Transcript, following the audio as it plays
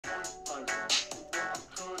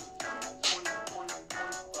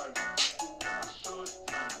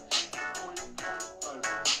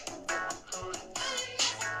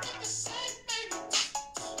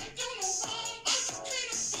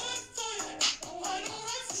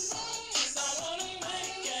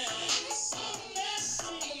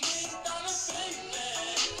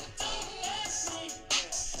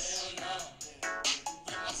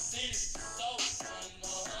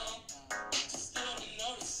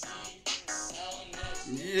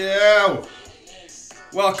Yo,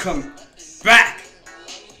 welcome back.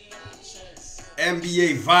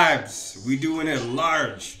 NBA Vibes. We doing it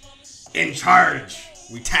large, in charge.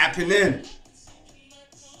 We tapping in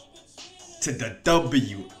to the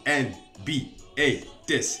WNBA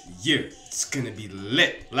this year. It's gonna be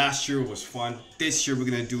lit. Last year was fun. This year we're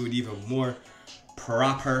gonna do it even more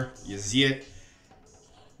proper. You see it?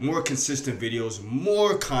 More consistent videos,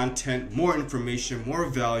 more content, more information, more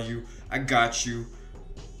value. I got you.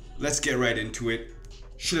 Let's get right into it.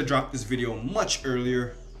 Should have dropped this video much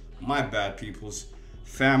earlier. My bad, peoples.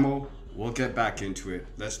 Famo, we'll get back into it.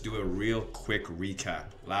 Let's do a real quick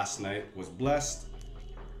recap. Last night was blessed.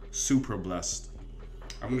 Super blessed.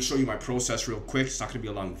 I'm going to show you my process real quick. It's not going to be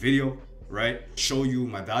a long video, right? Show you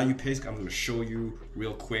my value picks. I'm going to show you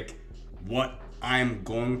real quick what I'm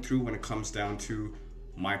going through when it comes down to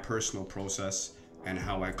my personal process and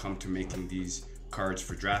how I come to making these cards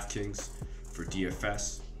for DraftKings, for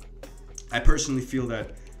DFS. I personally feel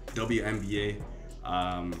that WNBA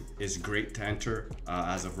is great to enter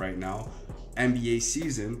as of right now. NBA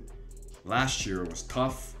season last year was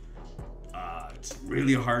tough. It's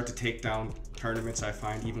really hard to take down tournaments, I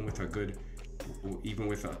find, even with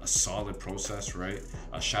a solid process, right?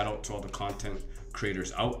 Shout out to all the content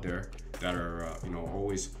creators out there that are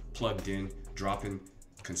always plugged in, dropping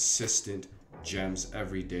consistent gems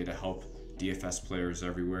every day to help DFS players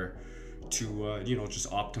everywhere to just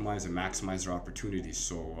optimize and maximize their opportunities.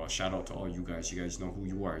 So shout out to all you guys. You guys know who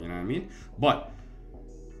you are, you know what I mean? But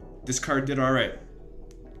this card did all right.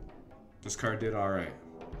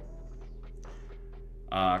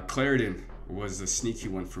 Clarendon was a sneaky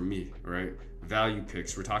one for me, right? Value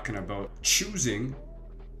picks. We're talking about choosing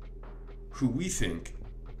who we think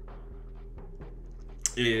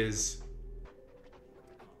is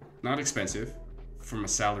not expensive from a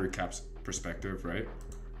salary cap perspective, right?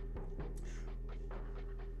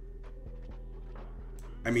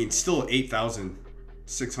 I mean, still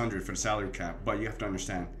 8,600 for the salary cap, but you have to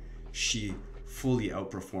understand, she fully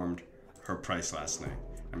outperformed her price last night.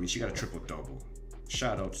 I mean, she got a triple-double.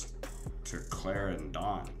 Shout-outs to Claire and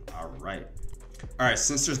Dawn. All right,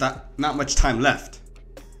 since there's not much time left,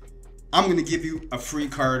 I'm going to give you a free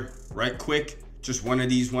card right quick. Just one of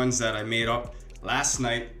these ones that I made up last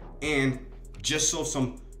night. And just so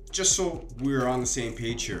we're on the same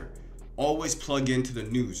page here, always plug into the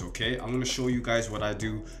news, okay? I'm gonna show you guys what I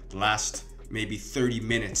do the last maybe 30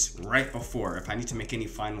 minutes right before, if I need to make any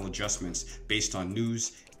final adjustments based on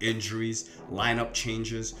news, injuries, lineup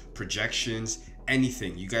changes, projections,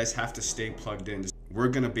 anything. You guys have to stay plugged in. We're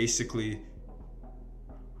gonna basically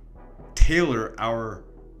tailor our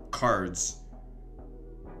cards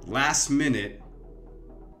last minute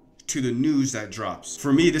to the news that drops.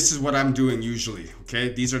 For me, this is what I'm doing usually,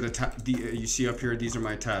 okay? These are you see up here, these are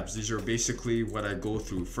my tabs. These are basically what I go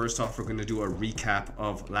through. First off, we're gonna do a recap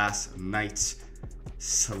of last night's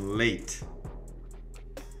slate.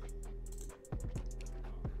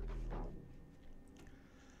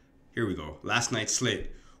 Here we go, last night's slate.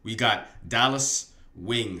 We got Dallas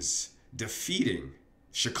Wings defeating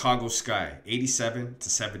Chicago Sky,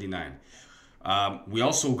 87-79. We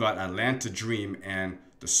also got Atlanta Dream and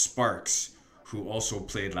the Sparks, who also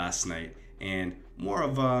played last night, and more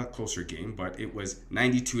of a closer game, but it was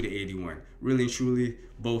 92-81. Really and truly,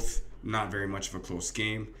 both not very much of a close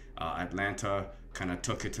game. Atlanta kind of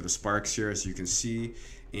took it to the Sparks here, as you can see,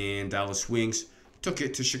 and Dallas Wings took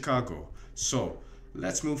it to Chicago. So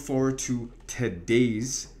let's move forward to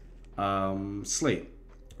today's slate,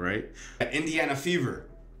 right? Indiana Fever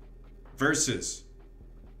versus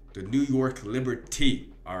the New York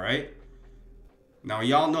Liberty, all right? Now,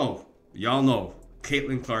 y'all know,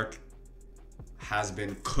 Caitlin Clark has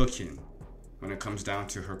been cooking when it comes down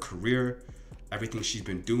to her career, everything she's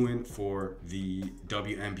been doing for the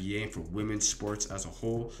WNBA and for women's sports as a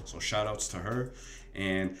whole. So shout outs to her.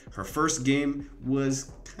 And her first game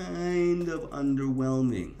was kind of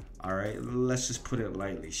underwhelming, all right? Let's just put it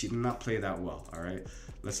lightly. She did not play that well, all right?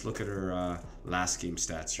 Let's look at her last game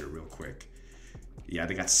stats here real quick. Yeah,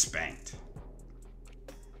 they got spanked.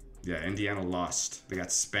 Yeah, Indiana lost. They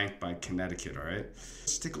got spanked by Connecticut, all right?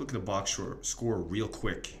 Let's take a look at the box score real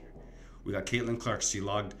quick. We got Caitlin Clark. She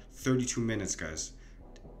logged 32 minutes, guys.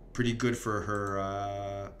 Pretty good for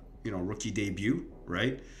her, rookie debut,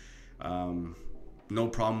 right? No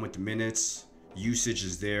problem with the minutes. Usage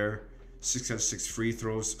is there. 6 out of 6 free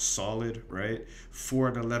throws, solid, right? 4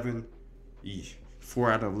 out of 11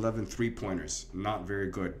 3-pointers. Not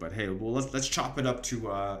very good, but hey, well, let's chop it up to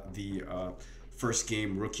the first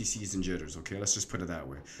game rookie season jitters, okay? Let's just put it that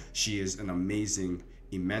way. She is an amazing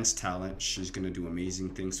immense talent. She's going to do amazing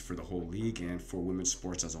things for the whole league and for women's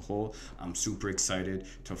sports as a whole. I'm super excited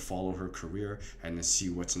to follow her career and to see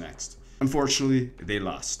what's next. Unfortunately, they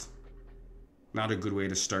lost. Not a good way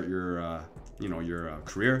to start your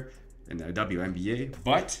career in the WNBA,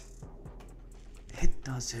 but it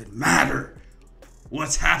doesn't matter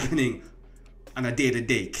what's happening on a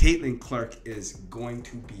day-to-day. Caitlin Clark is going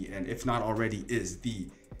to be, and if not already is, the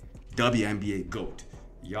WNBA GOAT.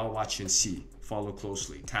 Y'all watch and see. Follow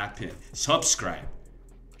closely. Tap in. Subscribe.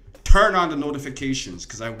 Turn on the notifications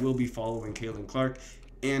because I will be following Caitlin Clark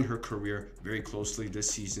and her career very closely this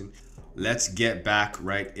season. Let's get back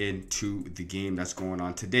right into the game that's going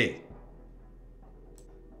on today.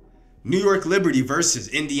 New York Liberty versus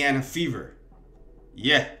Indiana Fever.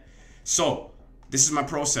 Yeah. So, this is my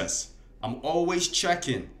process. I'm always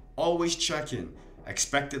checking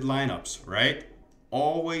expected lineups, right?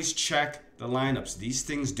 Always check the lineups. These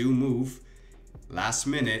things do move last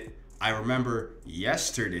minute. I remember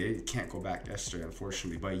yesterday, can't go back yesterday,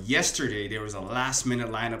 unfortunately, but yesterday there was a last minute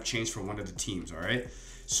lineup change for one of the teams, all right?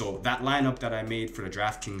 So that lineup that I made for the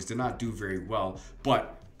DraftKings did not do very well,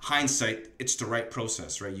 but hindsight, it's the right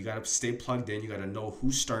process, right? You got to stay plugged in. You got to know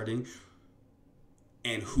who's starting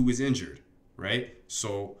and who is injured, right?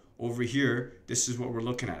 So over here, this is what we're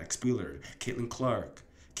looking at. Expieler, Caitlin Clark,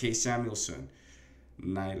 Kay Samuelson,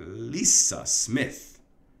 Nylisa Smith,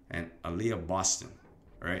 and Aaliyah Boston,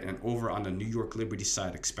 right? And over on the New York Liberty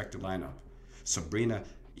side, expected lineup. Sabrina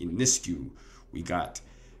Ionescu. We got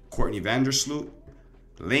Courtney Vandersloot,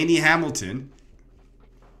 Lainey Hamilton,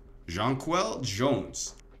 Jonquel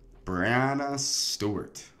Jones, Brianna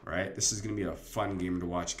Stewart, right? This is going to be a fun game to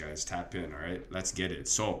watch, guys. Tap in, all right? Let's get it.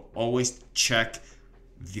 So always check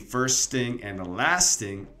the first thing and the last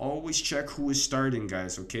thing. Always check who is starting,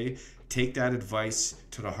 guys, okay? Take that advice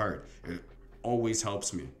to the heart. It always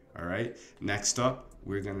helps me, all right? Next up,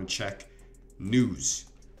 we're going to check news,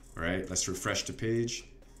 all right? Let's refresh the page,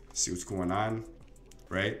 see what's going on,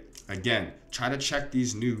 right? Again, try to check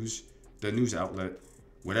these news, the news outlet,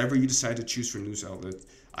 whatever you decide to choose for news outlet.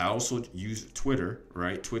 I also use Twitter,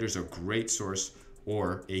 right? Twitter's a great source,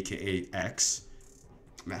 or AKA X.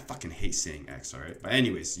 Man, I fucking hate saying X, all right? But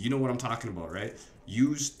anyways, you know what I'm talking about, right?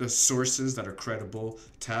 Use the sources that are credible,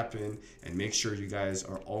 tap in, and make sure you guys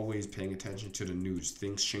are always paying attention to the news.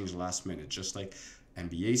 Things change last minute, just like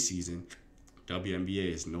NBA season.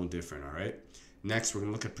 WNBA is no different, all right? Next, we're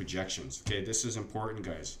going to look at projections. Okay, this is important,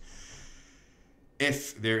 guys.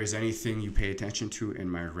 If there is anything you pay attention to in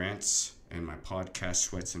my rants and my podcast,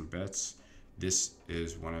 Sweats and Bets, this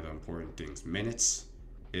is one of the important things. Minutes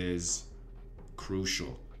is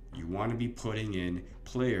crucial. You want to be putting in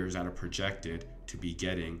players that are projected to be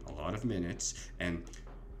getting a lot of minutes, and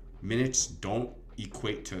minutes don't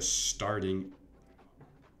equate to starting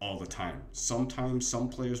all the time. Sometimes some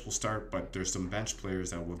players will start, but there's some bench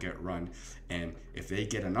players that will get run, and if they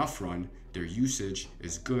get enough run, their usage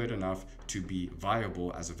is good enough to be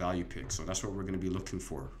viable as a value pick. So that's what we're going to be looking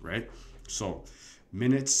for, right? So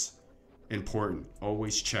minutes, important.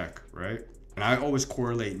 Always check, right? And I always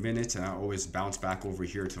correlate minutes, and I always bounce back over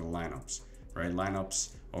here to the lineups, right? Lineups,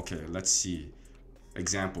 okay, let's see.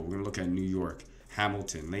 Example, we're going to look at New York.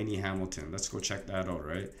 Hamilton, Lainey Hamilton. Let's go check that out,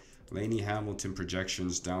 right? Lainey Hamilton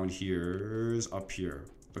projections down here is up here.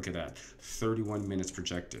 Look at that. 31 minutes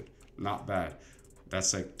projected. Not bad.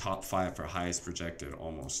 That's like top 5 for highest projected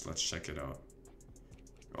almost. Let's check it out.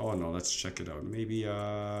 Oh no, let's check it out. Maybe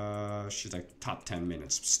she's like top 10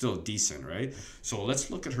 minutes. Still decent, right? So let's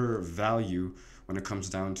look at her value when it comes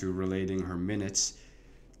down to relating her minutes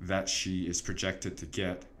that she is projected to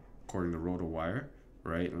get according to RotoWire,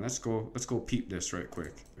 right? And let's go peep this right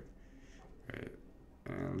quick. Right.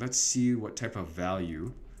 And let's see what type of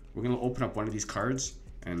value. We're gonna open up one of these cards,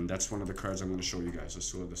 and that's one of the cards I'm gonna show you guys. Let's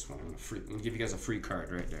show this one. I'm gonna give you guys a free card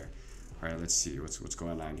right there. All right, let's see what's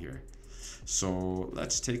going on here. So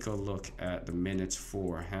let's take a look at the minutes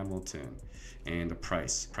for Hamilton and the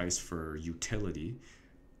price. Price for utility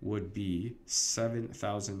would be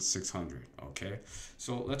 7,600. Okay,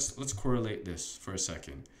 so let's correlate this for a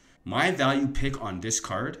second. My value pick on this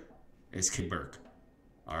card is Kay Burke.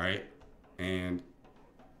 All right, and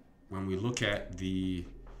when we look at the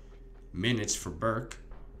minutes for Burke,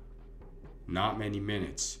 not many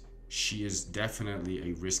minutes. She is definitely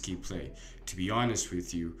a risky play. To be honest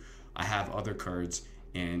with you, I have other cards,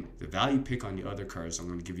 and the value pick on the other cards, I'm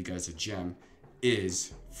going to give you guys a gem,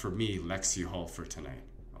 is, for me, Lexi Hall for tonight,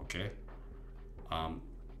 okay?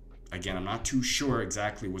 Again, I'm not too sure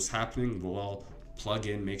exactly what's happening. We'll all plug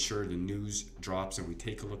in, make sure the news drops, and we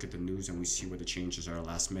take a look at the news and we see what the changes are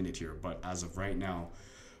last minute here. But as of right now,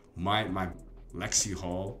 my Lexi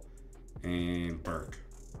Hall and Burke.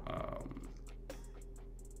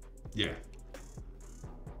 Yeah.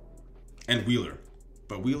 And Wheeler.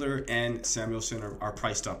 But Wheeler and Samuelson are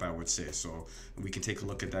priced up, I would say. So we can take a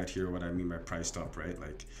look at that here, what I mean by priced up, right?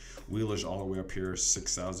 Like Wheeler's all the way up here,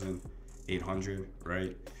 6,800,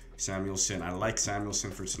 right? Samuelson, I like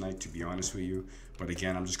Samuelson for tonight, to be honest with you. But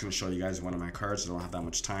again, I'm just going to show you guys one of my cards. I don't have that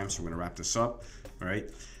much time, so we're going to wrap this up, all right?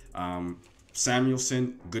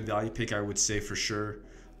 Samuelson, good value pick, I would say, for sure.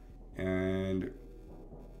 And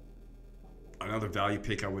another value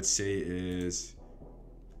pick I would say is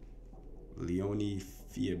Leone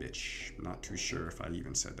Vibez. Not too sure if I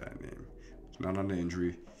even said that name. It's not on the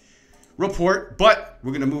injury report, but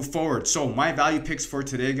we're going to move forward. So my value picks for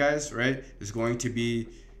today, guys, right, is going to be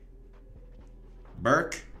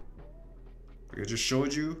Burke, like I just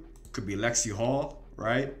showed you. Could be Lexi Hall,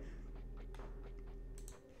 right?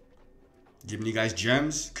 Giving you guys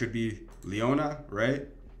gems. Could be Leona, right?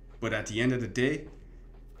 But at the end of the day,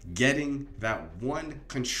 getting that one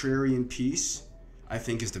contrarian piece, I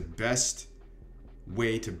think, is the best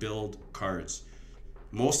way to build cards.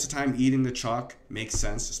 Most of the time, eating the chalk makes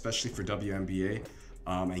sense, especially for WNBA.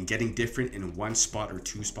 And getting different in one spot or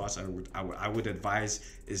two spots, I would advise,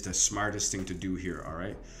 is the smartest thing to do here. All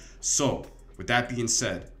right. So with that being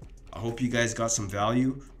said, I hope you guys got some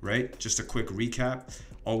value, right? Just a quick recap.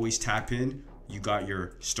 Always tap in. You got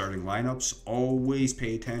your starting lineups. Always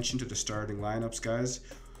pay attention to the starting lineups, guys.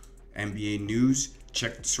 NBA news.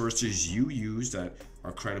 Check the sources you use that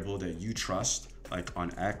are credible, that you trust, like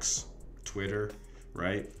on X, Twitter,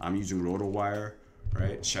 right? I'm using RotoWire,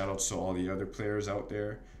 right? Shout out to all the other players out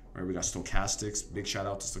there, right? We got Stochastics. Big shout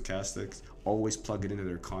out to Stochastics. Always plug it into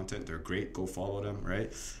their content. They're great. Go follow them,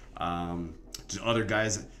 right? There's other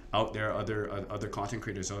guys out there, other content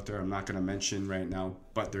creators out there I'm not going to mention right now,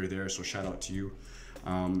 but they're there, so shout out to you.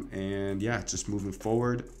 And yeah, just moving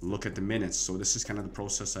forward, look at the minutes. So this is kind of the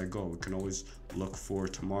process I go. We can always look for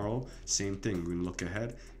tomorrow. Same thing. We can look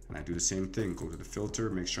ahead, and I do the same thing. Go to the filter,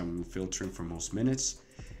 make sure I'm filtering for most minutes.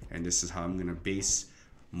 And this is how I'm going to base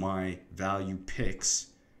my value picks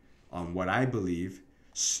on what I believe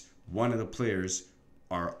one of the players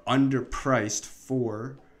are underpriced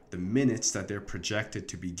for the minutes that they're projected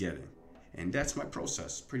to be getting. And that's my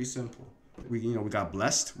process. Pretty simple. We got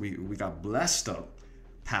blessed. We got blessed up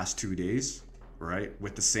past 2 days, right?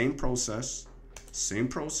 With the same process,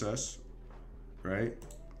 right?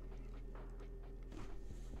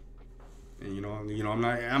 And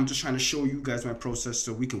I'm just trying to show you guys my process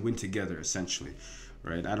so we can win together, essentially,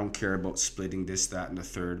 right? I don't care about splitting this, that, and the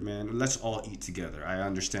third, man. Let's all eat together. I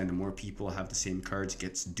understand the more people have the same cards,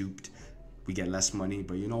 gets duped, we get less money,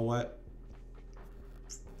 but you know what?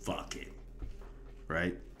 Fuck it,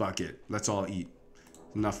 right? Fuck it. Let's all eat.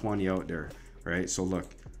 Enough money out there, right? So look,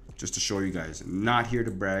 just to show you guys, not here to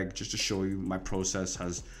brag, just to show you my process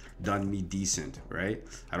has done me decent, right?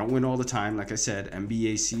 I don't win all the time. Like I said,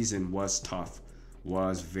 NBA season was tough,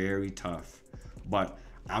 was very tough, but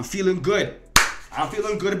I'm feeling good. I'm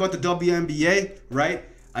feeling good about the WNBA, right?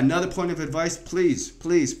 Another point of advice, please.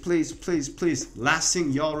 Last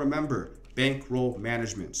thing y'all remember, bankroll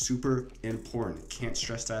management, super important. Can't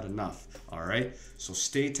stress that enough. All right, so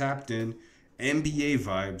stay tapped in. NBA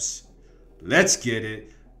vibes. Let's get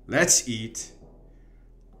it. Let's eat.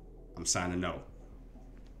 I'm signing out.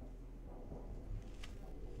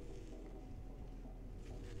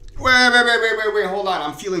 Wait. Hold on.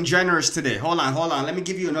 I'm feeling generous today. Hold on. Let me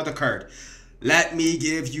give you another card. Let me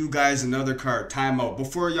give you guys another card. Time out.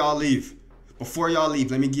 Before y'all leave,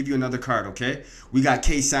 let me give you another card, okay? We got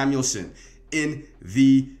K. Samuelson in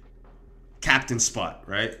the captain spot,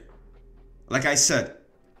 right? Like I said,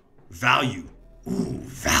 value. Ooh,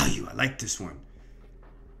 value. I like this one.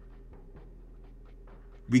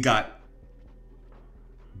 We got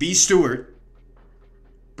B. Stewart,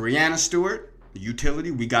 Brianna Stewart, utility.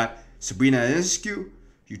 We got Sabrina Ionescu,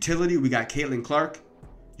 utility. We got Caitlin Clark,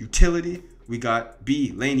 utility. We got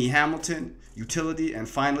B. Lainey Hamilton, utility. And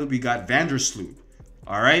finally, we got Vandersloot.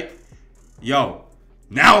 All right? Yo,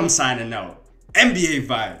 now I'm signing out. NBA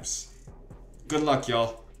vibes. Good luck,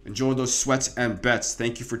 y'all. Enjoy those sweats and bets.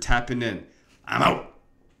 Thank you for tapping in. I'm out.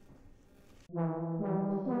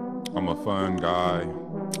 I'm a fun guy.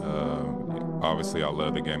 Obviously, I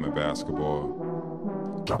love the game of basketball.